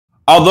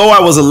Although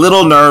I was a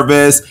little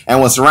nervous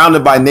and was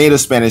surrounded by native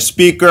Spanish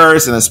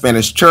speakers in a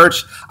Spanish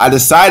church, I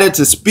decided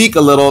to speak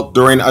a little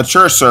during a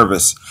church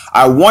service.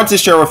 I want to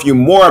share with you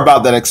more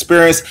about that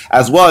experience,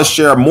 as well as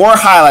share more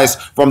highlights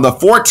from the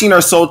 14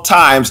 or so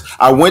times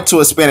I went to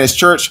a Spanish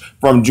church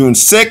from June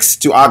 6th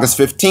to August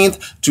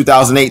 15th,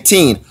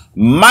 2018.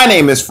 My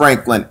name is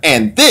Franklin,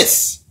 and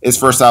this is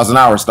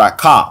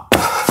First1000hours.com.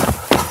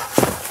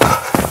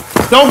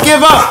 Don't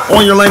give up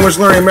on your language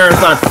learning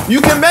marathon.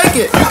 You can make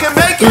it. You can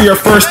make it through your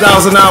first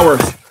 1,000 hours.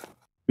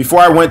 Before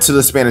I went to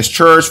the Spanish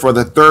church for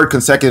the third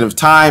consecutive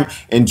time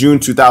in June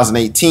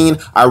 2018,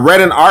 I read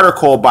an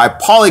article by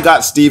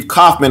polyglot Steve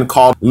Kaufmann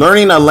called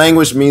 "Learning a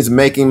Language Means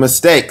Making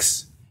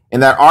Mistakes." In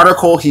that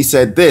article, he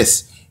said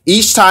this: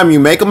 each time you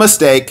make a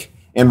mistake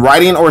in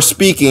writing or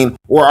speaking,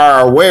 or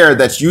are aware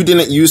that you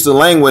didn't use the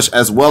language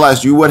as well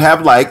as you would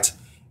have liked,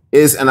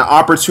 is an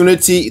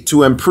opportunity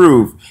to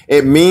improve.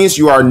 It means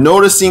you are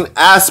noticing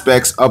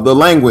aspects of the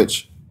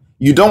language.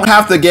 You don't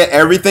have to get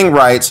everything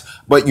right,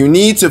 but you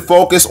need to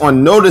focus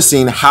on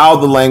noticing how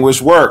the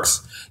language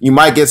works. You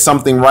might get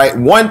something right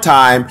one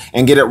time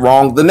and get it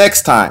wrong the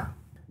next time.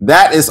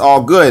 That is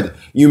all good.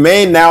 You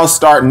may now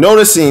start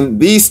noticing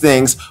these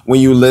things when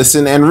you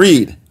listen and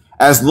read.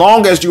 As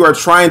long as you are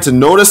trying to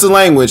notice the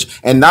language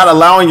and not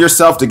allowing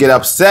yourself to get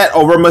upset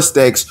over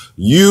mistakes,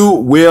 you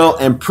will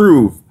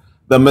improve.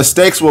 The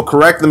mistakes will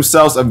correct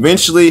themselves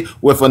eventually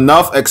with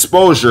enough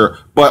exposure,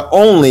 but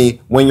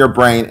only when your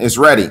brain is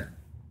ready.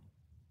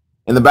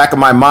 In the back of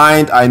my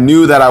mind, I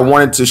knew that I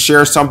wanted to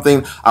share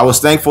something I was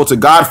thankful to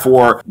God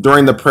for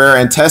during the prayer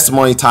and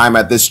testimony time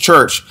at this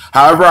church.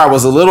 However, I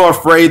was a little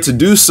afraid to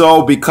do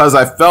so because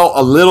I felt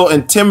a little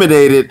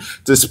intimidated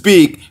to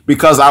speak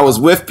because I was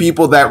with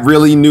people that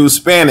really knew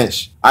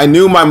Spanish. I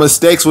knew my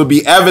mistakes would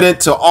be evident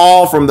to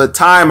all from the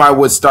time I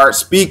would start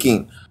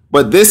speaking.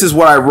 But this is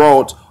what I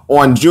wrote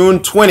on June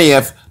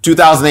 20th,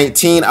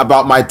 2018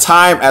 about my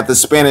time at the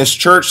Spanish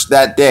church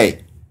that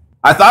day.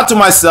 I thought to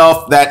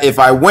myself that if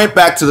I went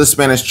back to the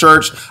Spanish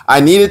church,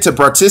 I needed to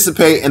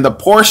participate in the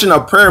portion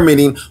of prayer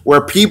meeting where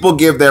people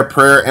give their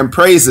prayer and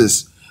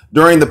praises.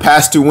 During the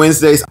past 2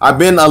 Wednesdays, I've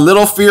been a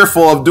little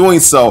fearful of doing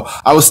so.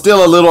 I was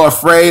still a little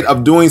afraid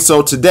of doing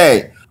so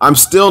today. I'm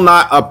still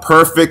not a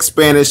perfect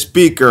Spanish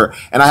speaker,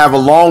 and I have a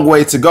long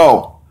way to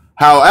go.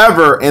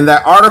 However, in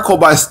that article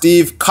by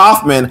Steve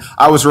Kaufmann,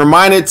 I was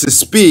reminded to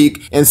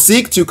speak and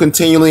seek to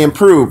continually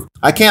improve.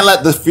 I can't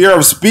let the fear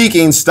of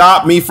speaking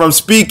stop me from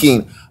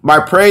speaking. My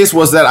praise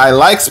was that I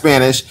like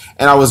Spanish,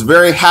 and I was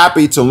very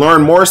happy to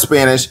learn more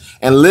Spanish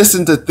and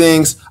listen to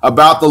things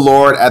about the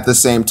Lord at the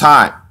same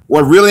time.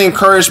 What really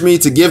encouraged me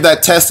to give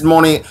that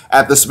testimony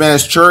at the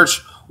Spanish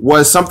church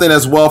was something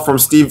as well from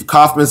Steve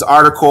Kaufmann's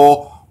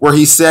article, where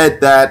he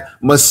said that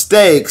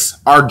mistakes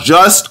are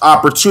just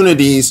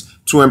opportunities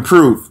to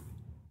improve.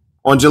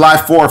 On July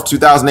 4th,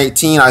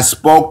 2018, I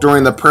spoke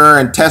during the prayer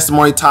and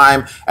testimony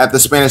time at the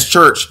Spanish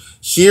church.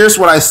 Here's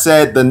what I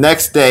said the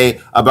next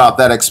day about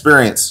that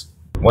experience.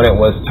 When it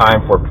was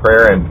time for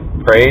prayer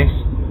and praise,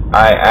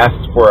 I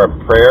asked for a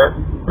prayer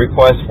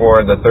request for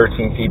the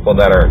 13 people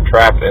that are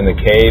trapped in the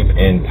cave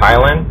in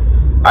Thailand.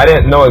 I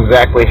didn't know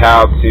exactly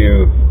how to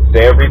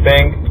say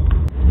everything.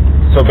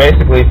 So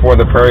basically for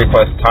the prayer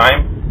request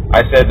time,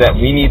 I said that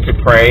we need to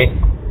pray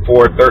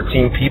for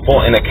 13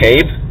 people in a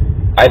cave.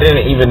 I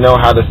didn't even know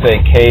how to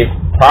say cave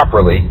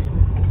properly,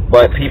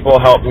 but people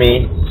helped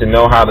me to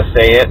know how to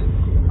say it.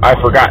 I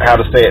forgot how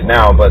to say it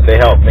now, but they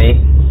helped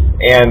me.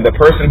 And the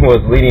person who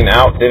was leading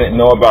out didn't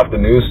know about the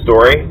news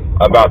story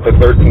about the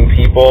 13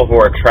 people who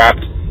are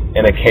trapped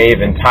in a cave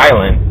in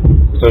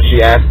Thailand. So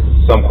she asked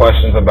some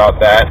questions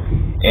about that,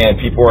 and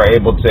people were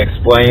able to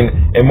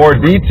explain in more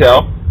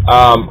detail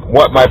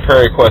what my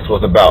prayer request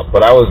was about.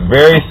 But I was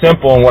very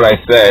simple in what I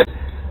said,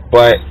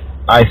 but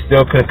I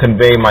still could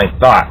convey my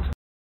thoughts.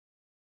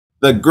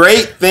 The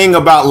great thing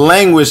about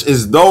language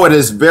is, though it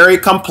is very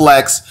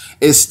complex,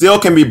 it still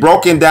can be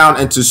broken down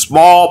into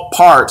small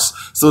parts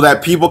so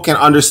that people can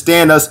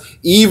understand us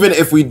even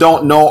if we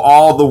don't know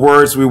all the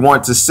words we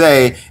want to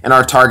say in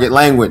our target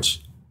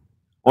language.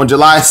 On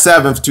July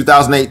 7th,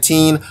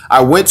 2018,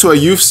 I went to a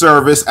youth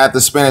service at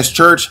the Spanish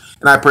church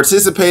and I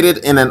participated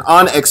in an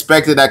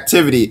unexpected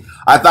activity.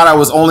 I thought I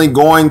was only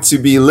going to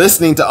be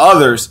listening to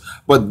others,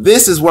 but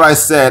this is what I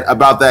said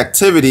about the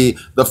activity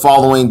the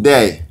following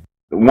day.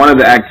 One of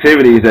the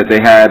activities that they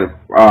had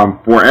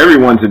for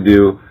everyone to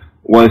do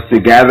was to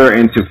gather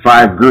into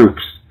 5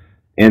 groups.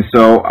 And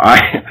so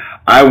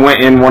I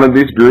went in one of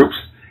these groups,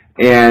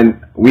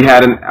 and we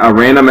had a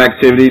random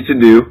activity to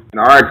do. And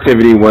our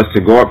activity was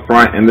to go up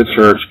front in the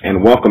church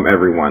and welcome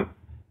everyone.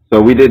 So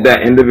we did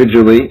that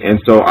individually.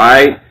 And so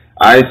I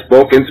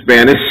spoke in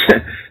Spanish,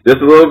 just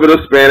a little bit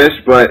of Spanish,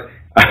 but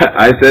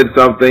I said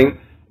something,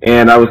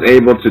 and I was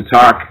able to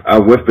talk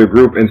with the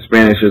group in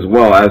Spanish as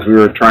well as we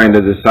were trying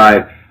to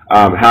decide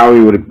how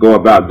we would go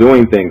about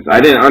doing things. I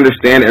didn't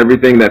understand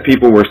everything that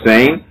people were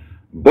saying,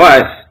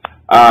 but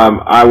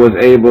I was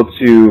able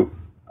to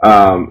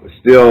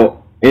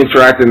still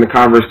interact in the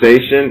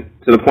conversation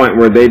to the point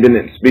where they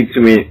didn't speak to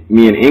me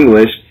in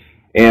English,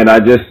 and I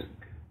just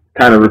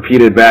kind of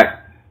repeated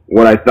back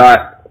what I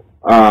thought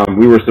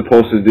we were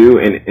supposed to do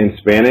in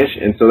Spanish,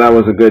 and so that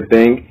was a good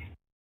thing.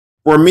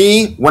 For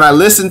me, when I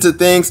listen to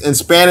things in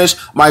Spanish,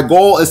 my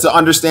goal is to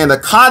understand the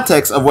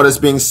context of what is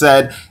being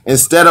said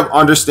instead of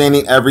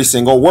understanding every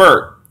single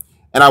word.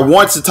 And I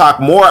want to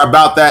talk more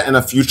about that in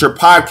a future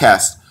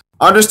podcast.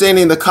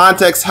 Understanding the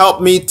context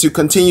helped me to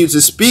continue to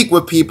speak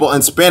with people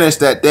in Spanish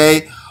that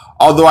day,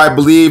 although I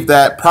believe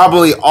that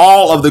probably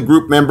all of the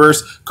group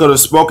members could have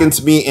spoken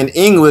to me in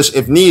English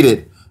if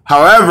needed.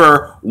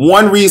 However,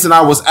 one reason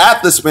I was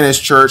at the Spanish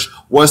church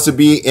was to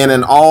be in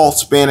an all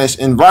Spanish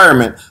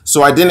environment,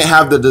 so I didn't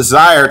have the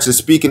desire to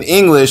speak in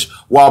English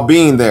while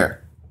being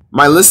there.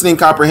 My listening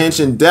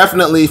comprehension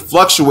definitely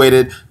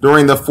fluctuated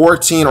during the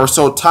 14 or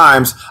so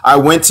times I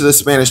went to the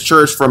Spanish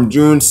church from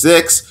June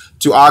 6th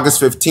to August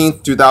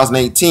 15th,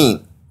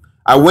 2018.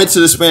 I went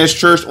to the Spanish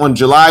church on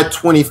July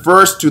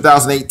 21st,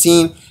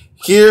 2018.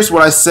 Here's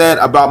what I said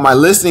about my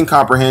listening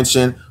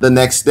comprehension the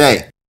next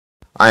day.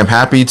 I am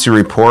happy to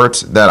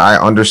report that I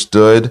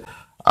understood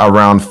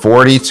around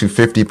 40 to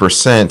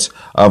 50%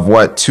 of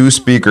what two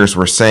speakers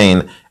were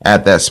saying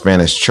at that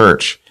Spanish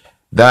church.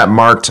 That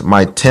marked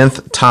my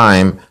 10th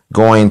time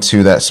going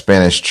to that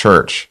Spanish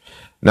church.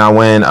 Now,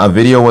 when a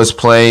video was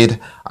played,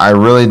 I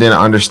really didn't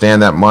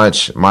understand that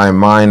much. My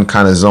mind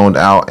kind of zoned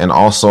out, and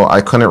also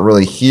I couldn't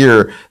really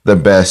hear the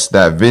best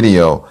that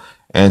video.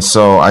 And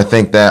so I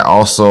think that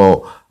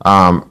also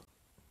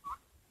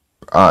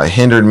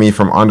hindered me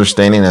from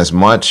understanding as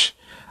much.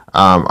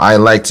 I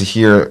like to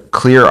hear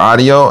clear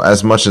audio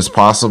as much as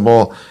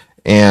possible,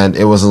 and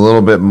it was a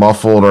little bit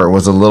muffled, or it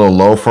was a little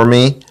low for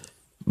me.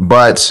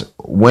 But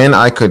when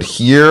I could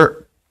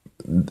hear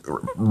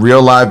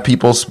real live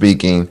people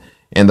speaking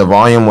and the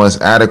volume was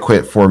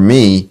adequate for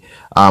me,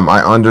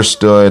 I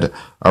understood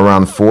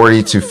around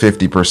 40 to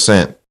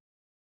 50%.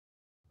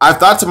 I've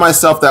thought to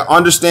myself that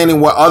understanding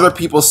what other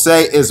people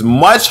say is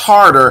much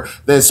harder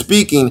than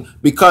speaking,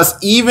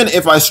 because even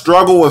if I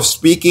struggle with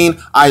speaking,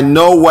 I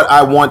know what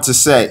I want to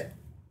say.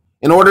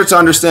 In order to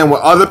understand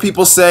what other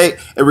people say,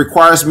 it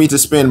requires me to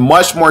spend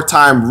much more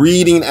time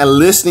reading and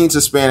listening to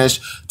Spanish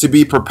to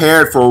be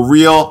prepared for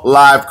real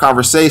live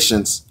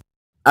conversations.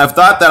 I've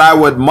thought that I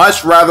would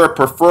much rather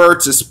prefer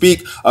to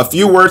speak a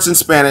few words in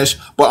Spanish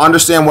but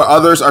understand what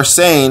others are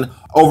saying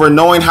over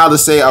knowing how to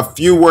say a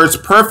few words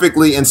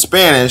perfectly in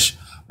Spanish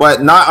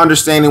but not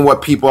understanding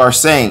what people are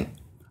saying.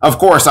 Of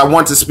course, I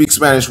want to speak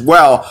Spanish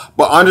well,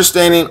 but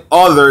understanding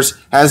others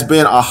has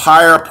been a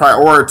higher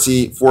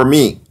priority for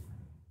me.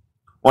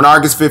 On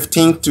August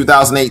 15th,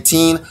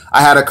 2018,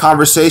 I had a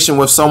conversation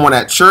with someone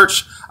at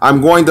church.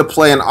 I'm going to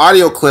play an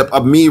audio clip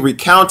of me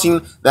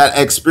recounting that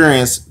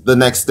experience the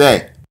next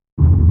day.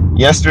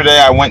 Yesterday,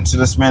 I went to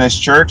the Spanish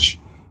church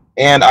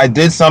and I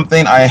did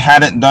something I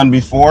hadn't done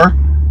before.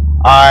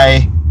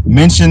 I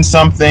mentioned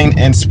something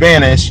in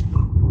Spanish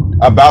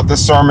about the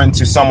sermon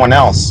to someone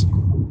else.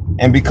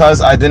 And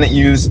because I didn't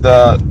use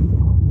the,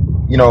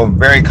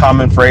 very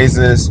common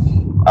phrases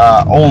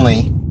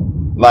only,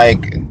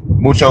 like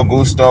mucho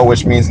gusto,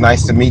 which means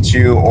nice to meet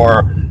you,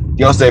 or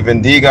Dios te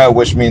bendiga,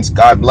 which means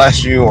God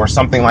bless you, or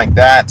something like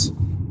that.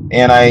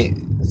 And I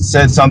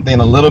said something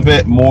a little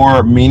bit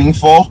more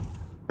meaningful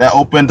that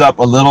opened up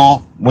a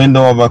little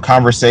window of a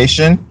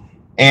conversation.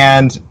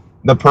 And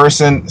the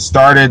person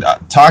started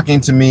talking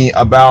to me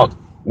about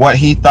what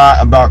he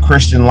thought about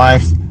Christian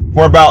life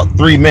for about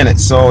 3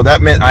 minutes. So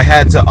that meant I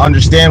had to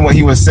understand what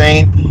he was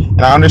saying,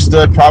 and I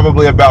understood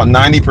probably about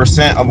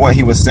 90% of what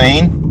he was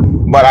saying,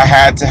 but I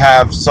had to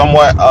have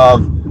somewhat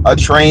of a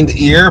trained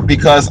ear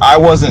because I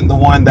wasn't the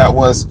one that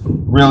was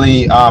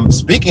really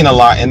speaking a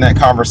lot in that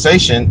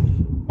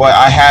conversation, but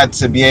I had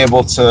to be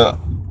able to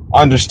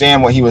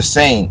understand what he was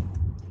saying.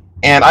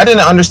 And I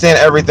didn't understand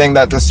everything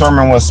that the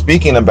sermon was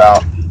speaking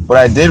about, but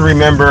I did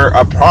remember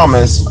a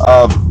promise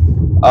of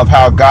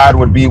how God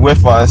would be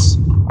with us,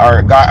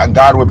 or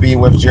God would be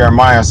with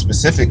Jeremiah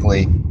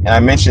specifically. And I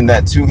mentioned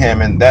that to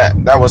him, and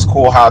that was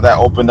cool how that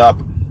opened up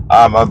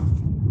a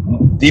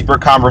deeper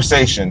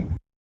conversation.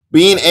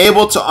 Being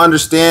able to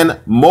understand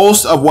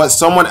most of what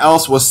someone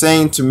else was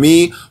saying to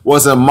me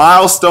was a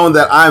milestone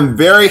that I'm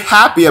very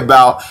happy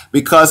about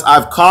because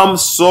I've come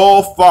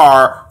so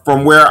far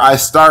from where I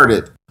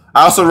started.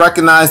 I also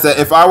recognize that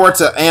if I were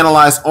to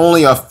analyze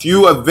only a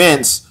few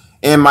events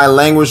in my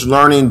language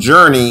learning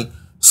journey,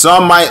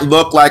 some might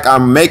look like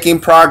I'm making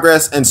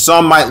progress and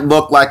some might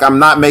look like I'm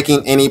not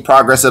making any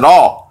progress at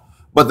all.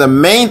 But the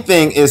main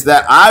thing is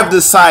that I've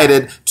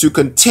decided to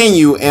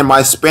continue in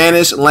my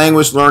Spanish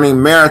language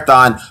learning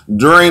marathon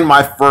during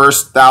my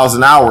first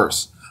 1,000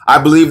 hours. I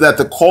believe that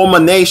the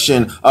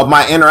culmination of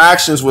my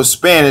interactions with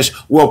Spanish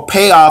will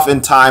pay off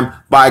in time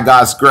by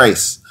God's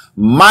grace.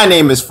 My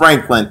name is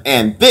Franklin,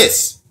 and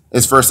this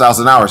is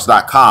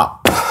first1000hours.com.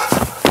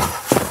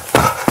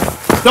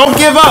 Don't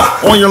give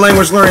up on your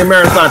language learning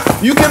marathon.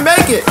 You can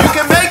make it. You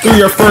can make it through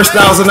your first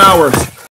 1,000 hours.